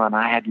enthusiasm and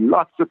I had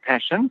lots of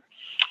passion,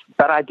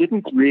 but I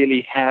didn't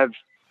really have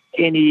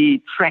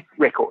any track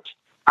record.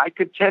 I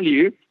could tell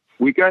you,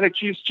 we're going to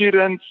choose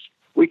students,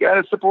 we're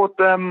going to support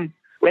them.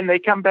 When they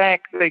come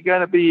back, they're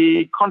going to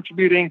be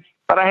contributing,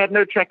 but I had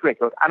no track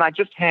record. And I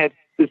just had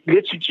this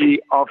liturgy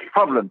of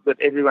problems that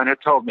everyone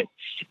had told me.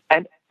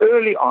 And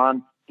early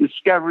on,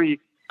 Discovery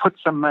put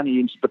some money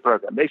into the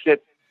program. They said,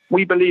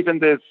 we believe in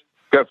this,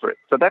 go for it.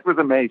 So that was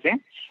amazing.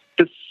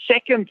 The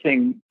second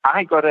thing,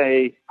 I got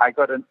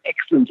an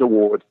excellence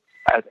award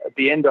at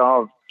the end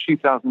of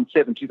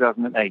 2007,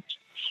 2008.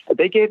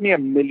 They gave me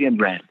R1 million.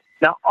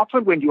 Now,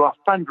 often when you are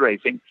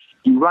fundraising,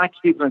 you write to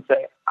people and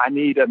say, I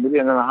need $1.5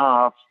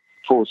 million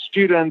for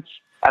students,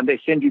 and they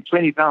send you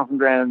 20,000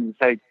 rand and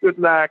say, good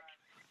luck,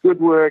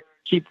 good work,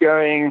 keep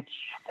going.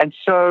 And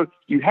so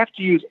you have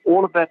to use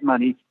all of that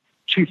money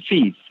to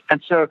fees.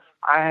 And so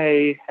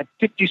I had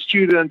 50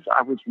 students.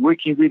 I was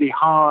working really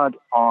hard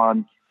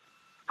on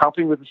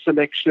helping with the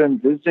selection,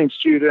 visiting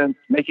students,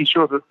 making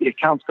sure that the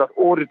accounts got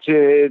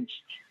audited,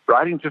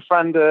 writing to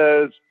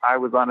funders. I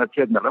was on a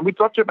treadmill. And we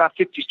got to about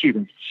 50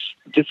 students.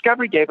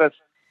 Discovery gave us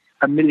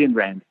R1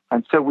 million.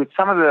 And so with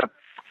some of the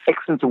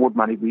Excellence Award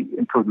money, we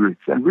improved Ruth.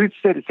 And Ruth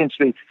said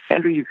essentially,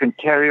 Andrew, you can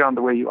carry on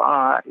the way you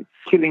are. It's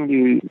killing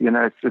you. You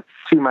know, it's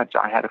too much.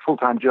 I had a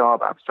full-time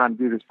job. I was trying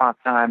to do this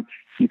part-time.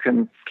 You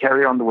can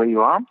carry on the way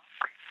you are.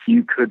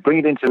 You could bring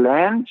it into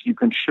land. You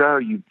can show,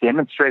 you've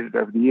demonstrated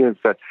over the years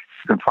that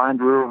you can find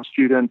rural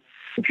students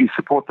If you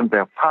support them,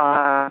 they'll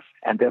pass,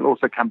 and they'll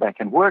also come back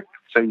and work.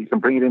 So you can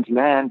bring it into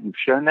land. You've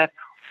shown that.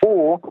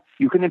 Or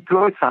you can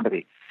employ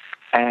somebody,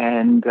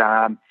 and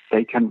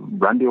they can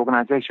run the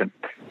organization.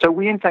 So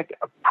we, in fact,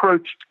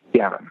 approached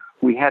Gavin.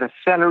 We had a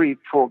salary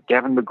for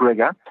Gavin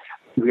McGregor.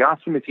 We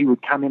asked him if he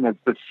would come in as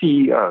the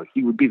CEO.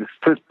 He would be the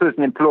first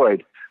person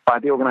employed by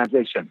the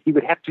organization. He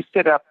would have to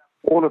set up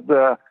all of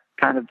the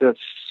kind of the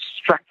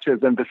structures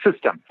and the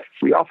system.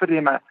 We offered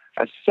him a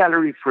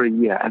salary for a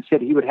year and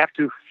said he would have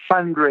to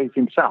fundraise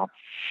himself.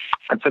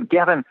 And so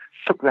Gavin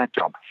took that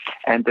job,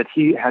 and that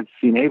he has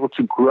been able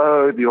to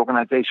grow the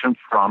organization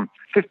from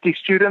 50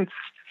 students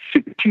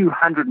to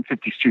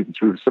 250 students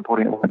who were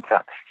supporting it all the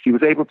time. He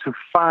was able to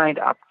find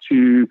up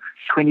to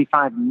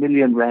 25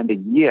 million rand a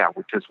year,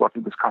 which is what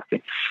it was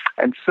costing.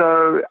 And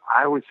so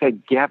I would say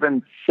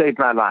Gavin saved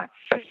my life.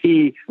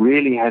 He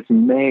really has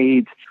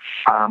made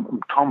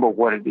Umthombo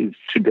what it is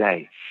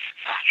today.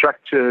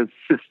 Structures,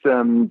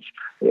 systems,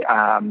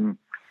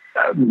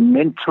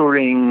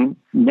 mentoring,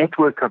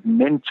 network of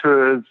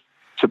mentors,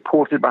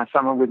 supported by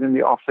someone within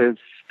the office,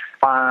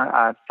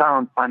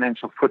 sound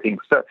financial footing.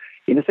 So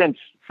in a sense,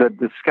 the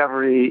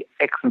Discovery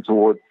Excellence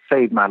Award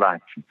saved my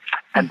life.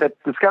 And that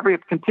Discovery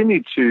have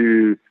continued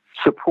to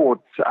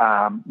support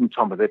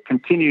Umthombo. They've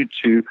continued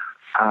to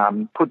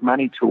put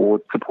money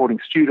towards supporting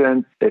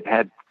students. They've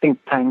had think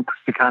tanks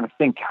to kind of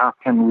think, how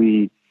can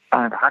we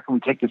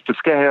take this to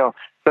scale?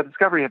 So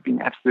Discovery have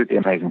been absolutely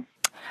amazing.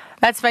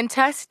 That's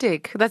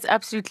fantastic. That's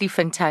absolutely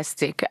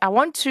fantastic. I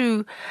want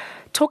to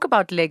talk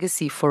about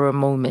legacy for a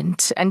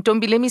moment. And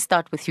Ntombi, let me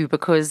start with you,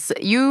 because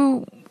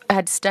you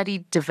had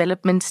studied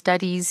development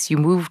studies. You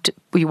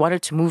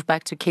wanted to move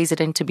back to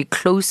KZN to be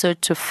closer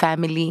to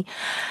family.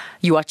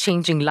 You are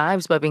changing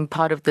lives by being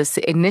part of this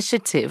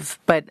initiative.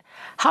 But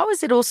how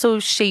has it also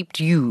shaped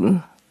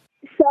you?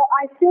 So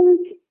I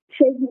think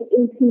shaped me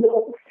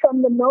into,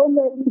 from the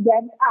moment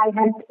that I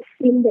had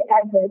seen the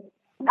advert,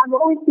 I've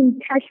always been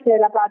passionate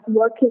about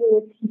working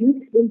with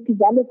youth in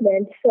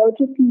development. So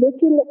just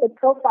looking at the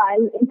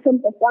profile in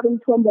terms of what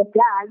Umthombo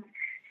does,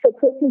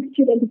 supporting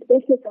students,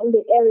 especially from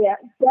the area,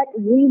 that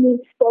really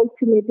spoke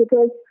to me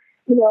because,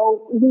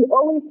 we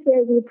always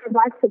say we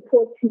provide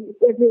support to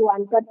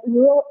everyone, but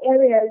rural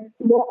areas,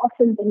 more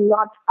often than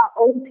not, are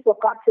always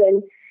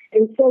forgotten.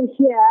 And so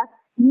here,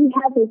 we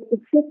have a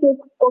specific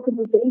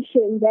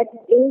organization that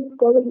is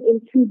going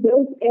into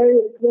those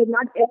areas where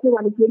not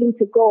everyone is willing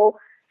to go,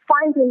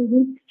 finding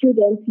these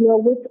students,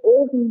 with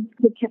all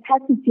the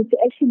capacity to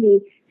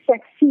actually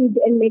succeed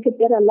and make a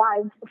better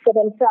life for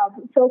themselves.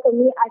 So for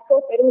me, I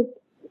thought it's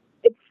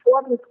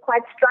what was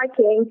quite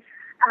striking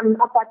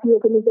about the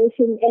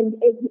organization, and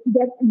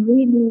that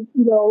really,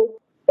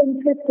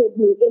 interested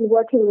me in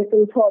working with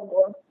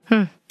Umthombo.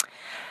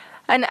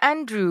 And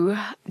Andrew,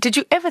 did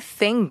you ever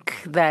think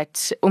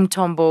that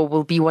Umthombo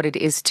will be what it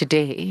is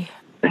today?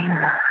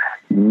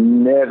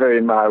 Never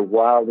in my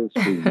wildest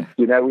dreams.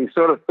 We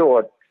sort of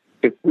thought,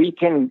 if we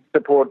can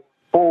support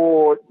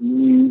 4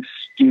 new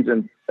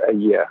students a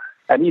year,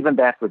 and even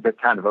that was a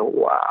kind of a,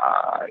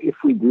 wow, if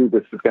we do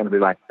this, it's going to be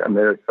like a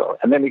miracle.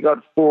 And then we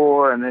got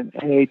 4, and then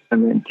 8,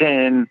 and then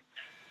 10,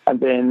 and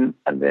then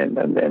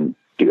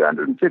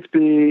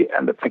 250,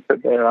 and the fact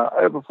that there are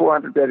over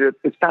 400 graduates,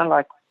 it's kind of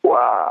like,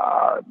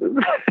 wow. when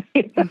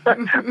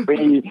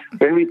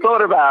we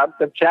thought about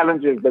the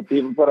challenges that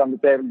people put on the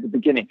table at the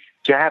beginning,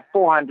 to have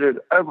 400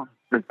 over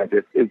 400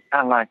 graduates is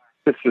kind of like,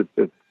 this is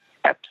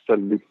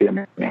absolutely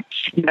amazing.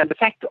 The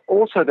fact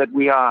also that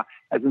we are,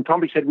 as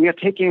Ntombi said, we are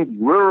taking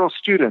rural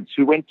students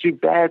who went to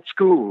bad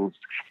schools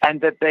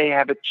and that they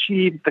have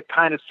achieved the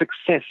kind of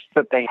success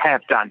that they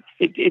have done.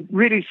 It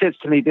really says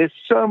to me there's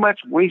so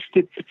much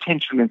wasted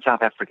potential in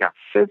South Africa.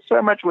 There's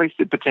so much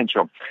wasted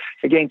potential.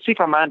 Again,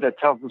 Sifa Manda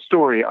tells the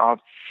story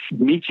of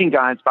meeting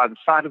guys by the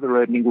side of the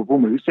road in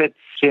Ingwavuma who said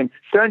to him,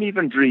 don't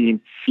even dream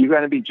you're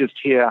going to be just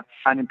here,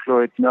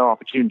 unemployed, no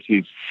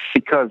opportunities,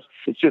 because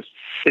it just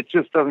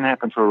doesn't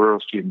happen for rural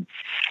students.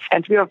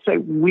 And to be able to say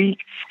we've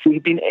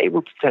been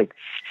able to take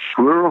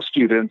rural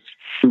students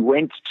who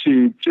went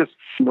to just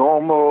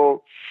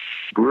normal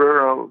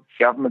rural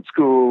government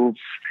schools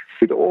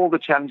with all the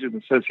challenges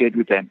associated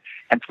with them,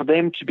 and for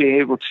them to be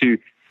able to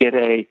get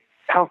a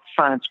health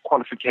science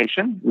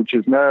qualification, which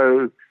is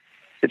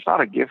it's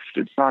not a gift,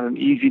 it's not an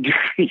easy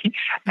degree,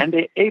 and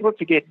they're able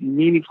to get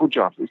meaningful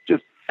jobs. It's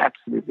just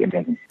absolutely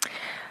amazing.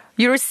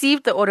 You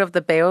received the Order of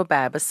the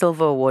Baobab, a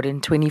silver award in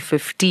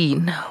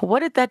 2015. What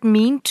did that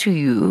mean to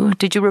you?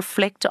 Did you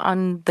reflect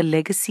on the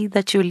legacy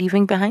that you're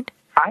leaving behind?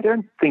 I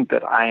don't think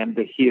that I am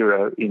the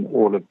hero in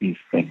all of these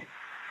things.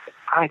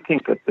 I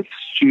think that the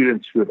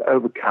students who have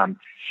overcome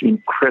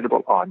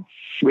incredible odds,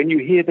 when you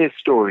hear their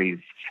stories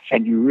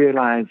and you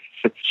realize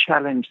the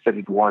challenge that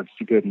it was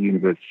to go to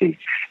university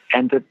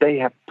and that they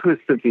have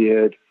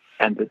persevered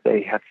and that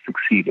they have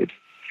succeeded.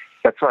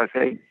 That's why I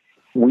say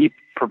we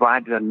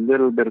provided a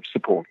little bit of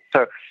support.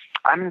 So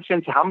I'm in a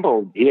sense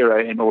humbled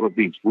hero in all of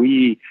these.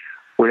 We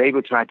were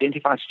able to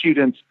identify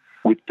students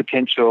with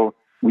potential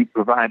We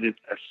provided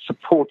a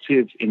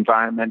supportive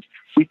environment.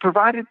 We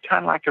provided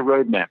kind of like a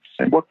roadmap.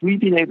 And what we've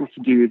been able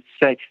to do is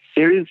say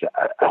there is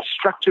a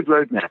structured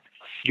roadmap.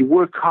 You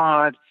work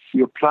hard,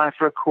 you apply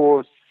for a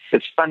course,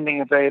 there's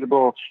funding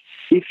available.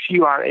 If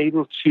you are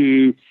able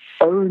to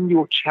own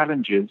your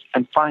challenges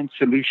and find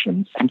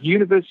solutions, and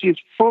university is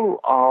full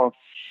of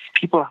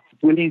people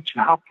willing to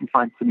help you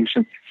find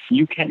solutions,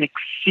 you can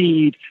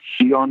exceed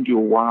beyond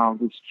your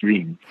wildest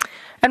dreams.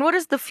 And what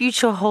does the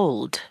future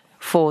hold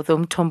for the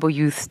Umthombo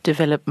Youth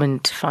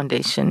Development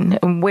Foundation,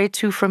 and where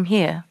to from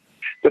here?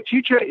 The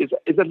future is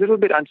a little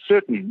bit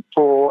uncertain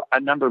for a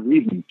number of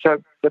reasons.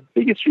 So the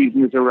biggest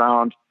reason is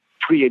around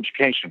free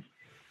education.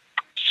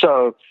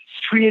 So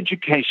free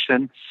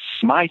education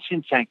might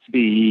in fact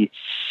be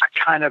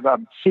a kind of a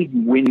big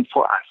win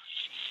for us.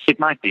 It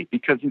might be,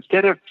 because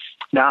instead of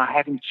now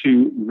having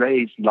to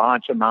raise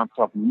large amounts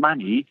of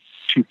money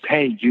to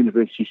pay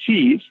university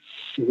fees,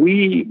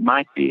 we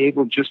might be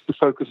able just to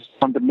focus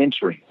on the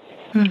mentoring.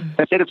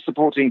 Instead of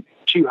supporting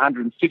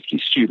 250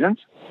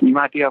 students, we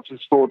might be able to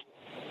support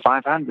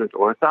 500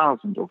 or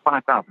 1,000 or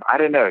 5,000. I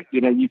don't know.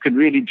 You can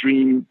really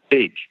dream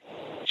big.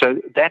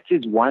 So that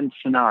is one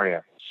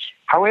scenario.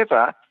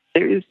 However,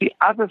 there is the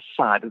other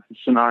side of the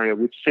scenario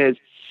which says,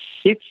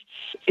 if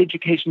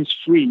education is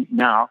free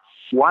now,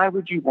 why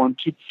would you want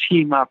to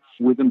team up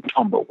with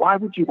Umthombo? Why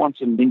would you want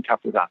to link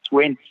up with us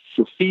when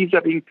your fees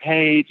are being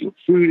paid, your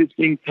food is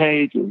being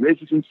paid, your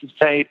residence is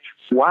paid?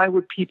 Why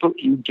would people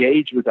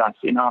engage with us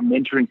in our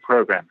mentoring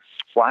program?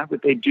 Why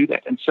would they do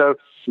that? And so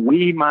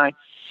we might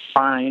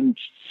find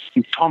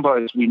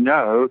Umthombo, as we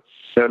know,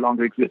 no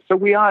longer exists. So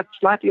we are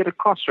slightly at a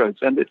crossroads,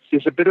 and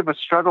it's a bit of a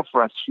struggle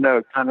for us to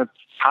know kind of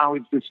how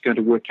is this going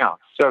to work out.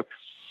 So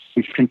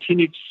we've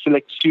continued to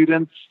select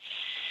students.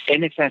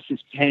 NSFAS is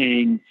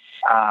paying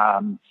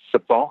the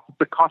bulk of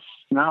the costs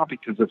now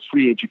because of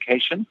free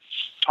education.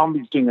 Tom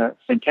is doing a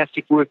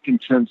fantastic work in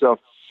terms of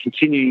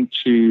continuing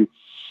to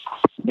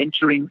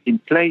mentoring in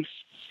place.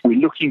 We're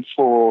looking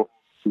for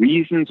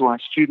reasons why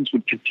students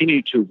would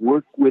continue to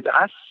work with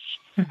us.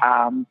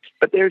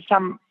 But there is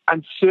some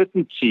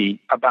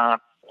uncertainty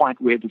about quite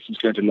where this is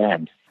going to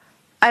land.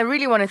 I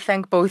really want to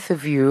thank both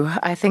of you.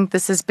 I think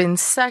this has been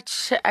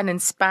such an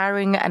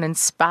inspiring and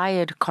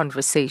inspired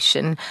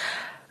conversation.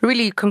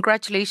 Really,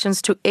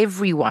 congratulations to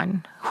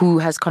everyone who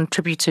has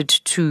contributed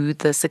to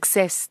the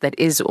success that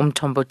is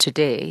Umthombo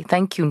today.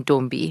 Thank you,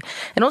 Ntombi.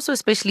 And also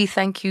especially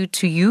thank you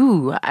to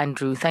you,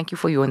 Andrew. Thank you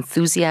for your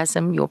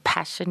enthusiasm, your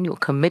passion, your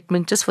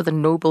commitment, just for the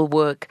noble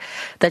work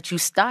that you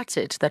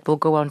started that will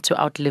go on to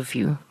outlive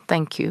you.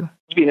 Thank you.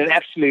 It's been an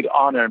absolute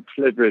honor and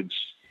privilege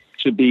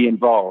to be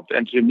involved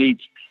and to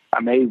meet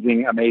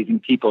amazing, amazing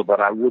people that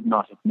I would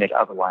not have met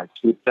otherwise,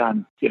 who have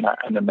done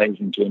an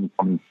amazing journey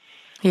for me.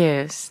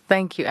 Yes.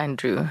 Thank you,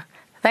 Andrew.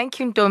 Thank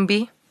you,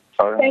 Ntombi.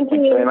 All right. Thank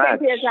you. Very much.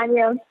 Thank you,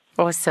 Daniel.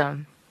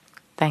 Awesome.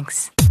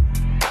 Thanks.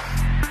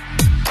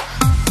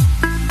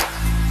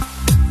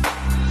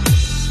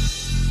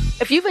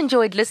 If you've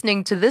enjoyed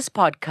listening to this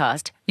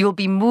podcast, you'll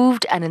be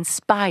moved and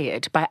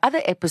inspired by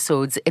other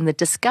episodes in the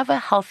Discover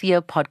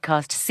Healthier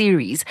podcast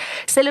series,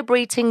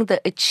 celebrating the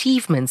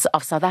achievements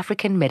of South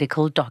African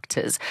medical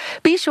doctors.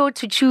 Be sure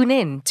to tune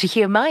in to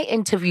hear my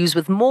interviews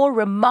with more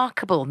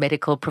remarkable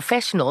medical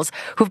professionals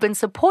who've been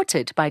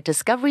supported by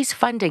Discovery's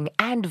funding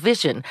and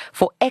vision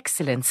for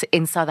excellence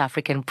in South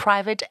African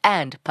private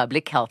and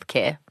public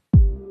healthcare.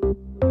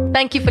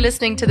 Thank you for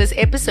listening to this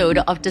episode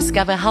of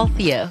Discover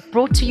Healthier,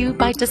 brought to you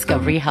by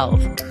Discovery Health.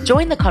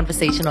 Join the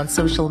conversation on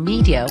social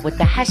media with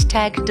the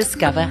hashtag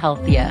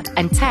 #DiscoverHealthier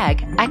and tag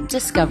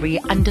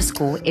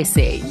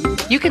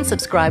 @Discovery_SA. You can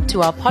subscribe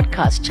to our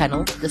podcast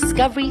channel,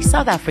 Discovery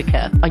South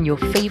Africa, on your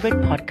favorite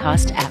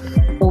podcast app,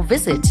 or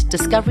visit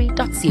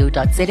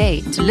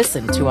discovery.co.za to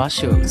listen to our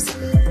shows.